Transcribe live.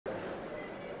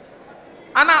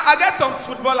I get some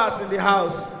footballers in the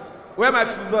house. Where my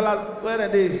footballers? Where are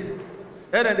they?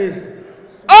 Where are they?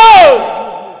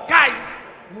 Oh, guys!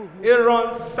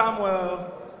 Aaron,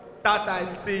 Samuel, Tata, I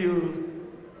see you.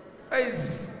 Where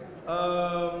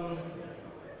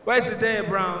is Daniel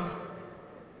Brown?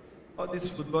 All these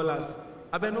footballers.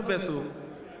 I been no vessel.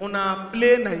 Una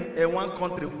play in one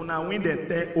country, una win the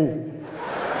 10-0.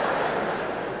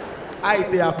 I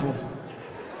they happen.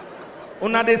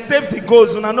 Una they save the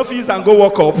goals, una no use and go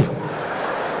walk up.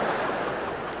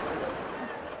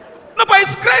 No, but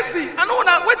it's crazy. I know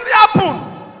what's happen.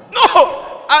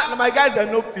 No, my guys are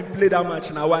not been play that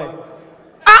much now. Why?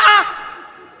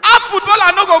 Our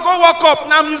footballer no go walk up.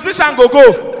 Now musician go.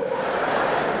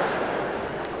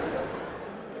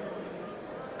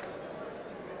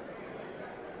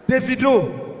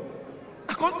 Davido.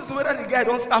 I can't see whether the guy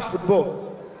don't start football.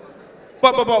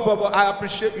 But I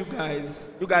appreciate you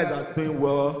guys. You guys are doing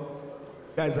well.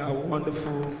 You guys are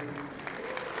wonderful.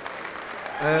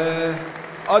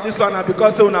 All this one are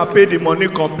because they want to pay the money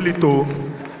complete.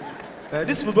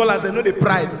 These footballers, they know the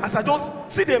price. As I just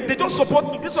see them, they just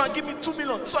support me. This one give me 2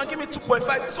 million. This one give me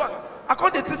 2.5. This one, I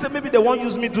can't say maybe they won't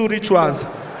use me to do rituals.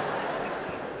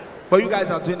 But you guys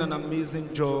are doing an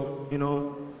amazing job. You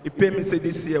know, it pay me say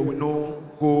this year we know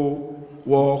go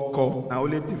World Cup. Now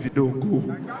only Davido go.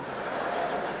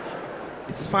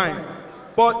 It's fine.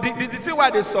 But the thing why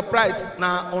they surprise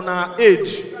now on our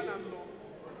age.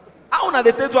 How on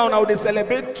they tell you they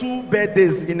celebrate 2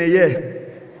 birthdays in a year.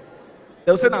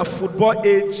 They will say now football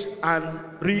age and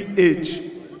real age.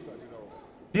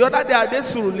 The other day they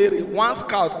surulere, one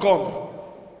scout come.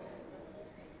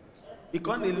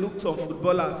 Because they looked on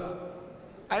footballers.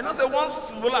 I know say once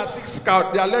footballer 6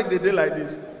 scout, their leg they did like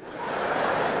this.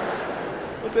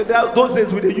 Say those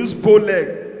days when they use bow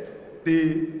leg.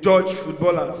 The judge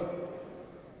footballers.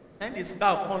 And the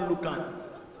scout can't look at.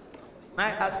 I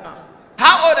ask him,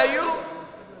 how old are you?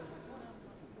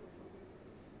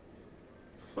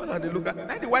 Well, they look at.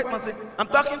 And the white man say, I'm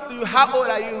talking to you, how old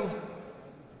are you?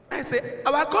 I say,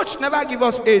 our coach never give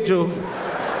us age, oh.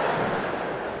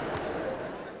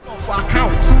 For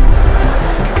account.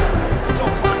 For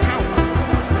account.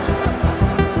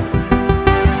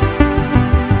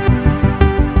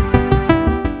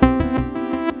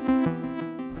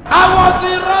 I was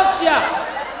in Russia.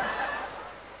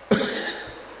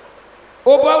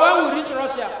 Oh, but when we reach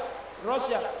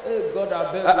Russia, hey God, I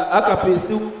beg you. Akape,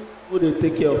 see who they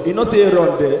take care of. You know, say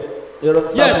Aaron there.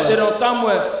 Yes, Aaron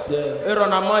Samuel. Yeah.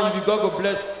 Aaron Aman, you God go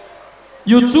bless.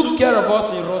 You took care of us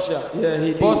in Russia. Yeah,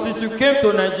 he did. But since you came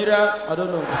to Nigeria, I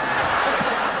don't know.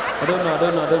 I don't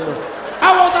know.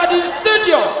 I was at the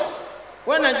stadium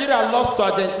when Nigeria lost to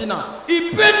Argentina.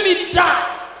 He paid me down.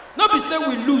 Not be say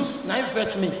we lose, now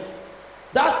invest me.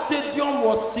 That stadium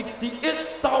was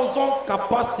 68,000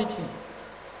 capacity.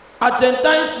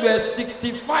 Argentines were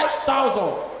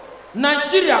 65,000.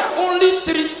 Nigeria only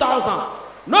 3,000.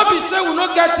 Not be say we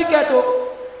not get ticket. Oh.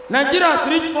 Nigerians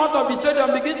reach front of the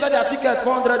stadium, begin sell their ticket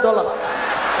 $400.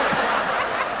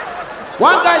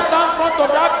 One guy stand front of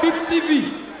that big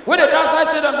TV. When they dance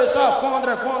stadium, they shout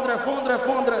 400.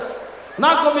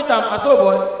 Now go meet him. I said,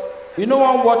 boy, you know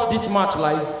one watch this match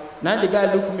live. Now the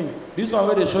guy look me. This one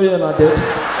where they show you not dead.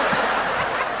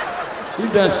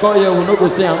 If they score here, we no go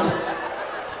see him.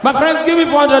 My friend, give me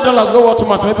 $400. Go watch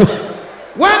match. Maybe.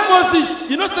 When Moses,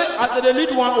 you know, say after they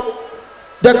lead 1,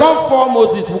 they come for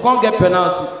Moses. We can't get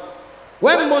penalty.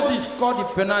 When Moses scored the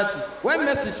penalty, when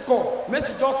Messi scored,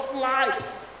 Messi just slide.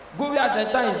 Go where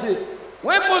Argentina is there.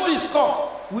 When Moses scored,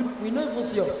 we don't even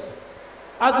see us.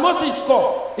 As Moses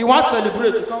scored, he wants to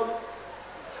celebrate. He come.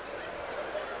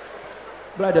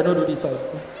 But they don't do this side.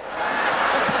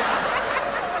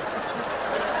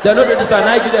 They don't do this side.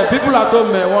 I give them. People at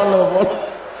home, man, one love.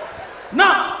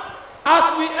 Now,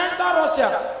 as we enter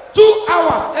Russia, 2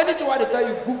 hours, anything what they tell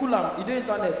you, Google them, it's the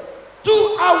internet.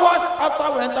 2 hours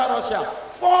after we enter Russia,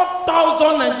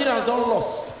 4,000 Nigerians don't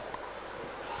lost.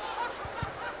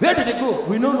 Where did they go?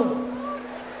 We don't know.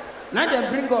 Now they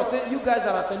bring us, say, you guys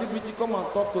are a celebrity, come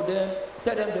and talk to them,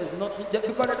 tell them there's nothing,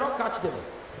 because they don't catch them.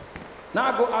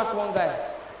 Now I go ask one guy,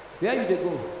 where you they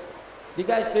go? The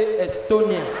guy say,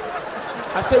 Estonia.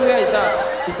 I say, where is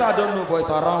that? He said, I don't know, but it's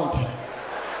around.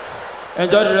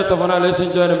 Enjoy the rest of our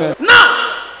lesson, gentlemen.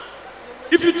 Now,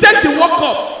 if you check the World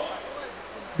Cup,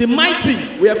 the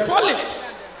mighty, we are falling.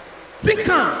 Think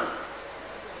calm.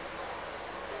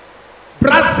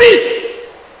 Brazil,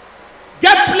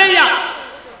 get player.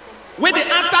 When they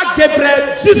answer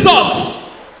Gabriel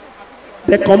Jesus,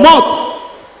 they come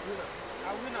out.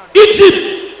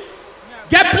 Egypt,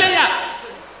 get player.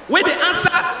 When they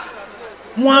answer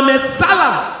Mohamed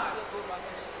Salah,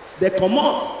 They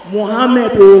comot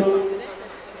Muhammad o.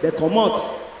 They comot.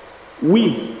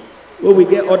 We where we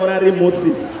get ordinary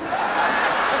Moses.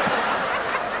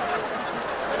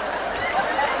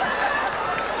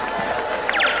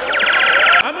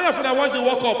 How many of you that want to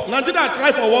walk up? Nigeria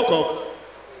try for walk up.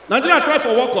 Nigeria try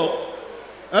for walk up.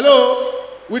 Hello?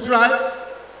 We try.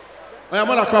 I am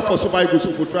on a clap for Super Eagles.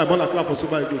 If we try, I'm on a clap for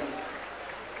Super Eagles.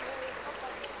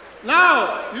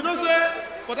 Now, you know, say,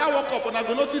 for that walk up, and I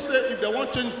go notice say if they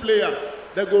want change player,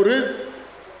 they go raise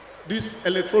this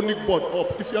electronic board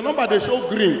up. If your number they show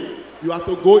green, you have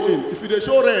to go in. If they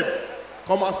show red,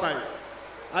 come outside.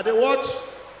 I they watch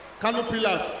Kano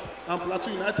Pillars and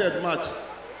Plateau United match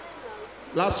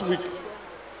last week.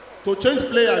 To change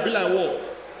player, I be like, whoa.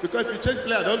 Because if you change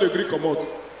player, they don't agree come out.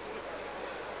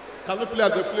 Kano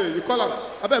Pillars they play. You call them.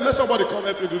 I bet make somebody come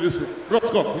help me do this.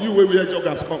 Ross, come. You way we are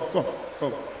joggers. Come.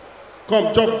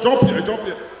 Come, jump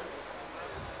here.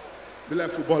 Be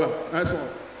like footballer. Nice one.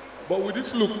 But with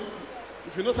this look,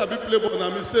 if you know Sabi play ball, na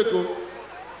mistake, oh,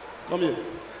 come here.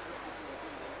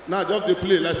 Now just they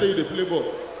play, like say you they play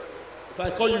ball. If I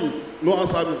call you, no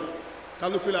answer me.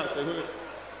 Can you play that?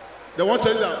 They won't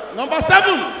change that. Number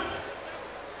 7.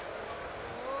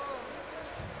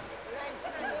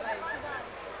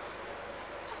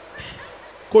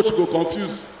 Coach go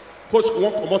confused. Coach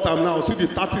won't come out now. See the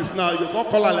 30s now. You can't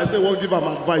call her like say won't give him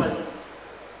advice.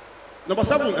 Number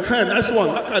 7, nice one.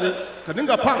 How can you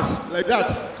pass like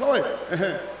that? Come on.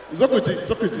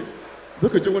 Zokuji.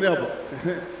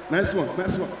 Nice one.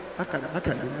 How can.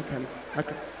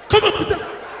 Come on, Peter.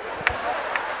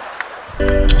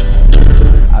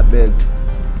 I beg,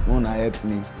 wanna help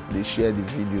me. They share the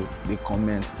video, they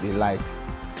comment, they like.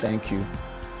 Thank you.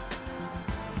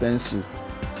 Pencil,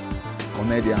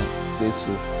 comedian, say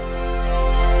so.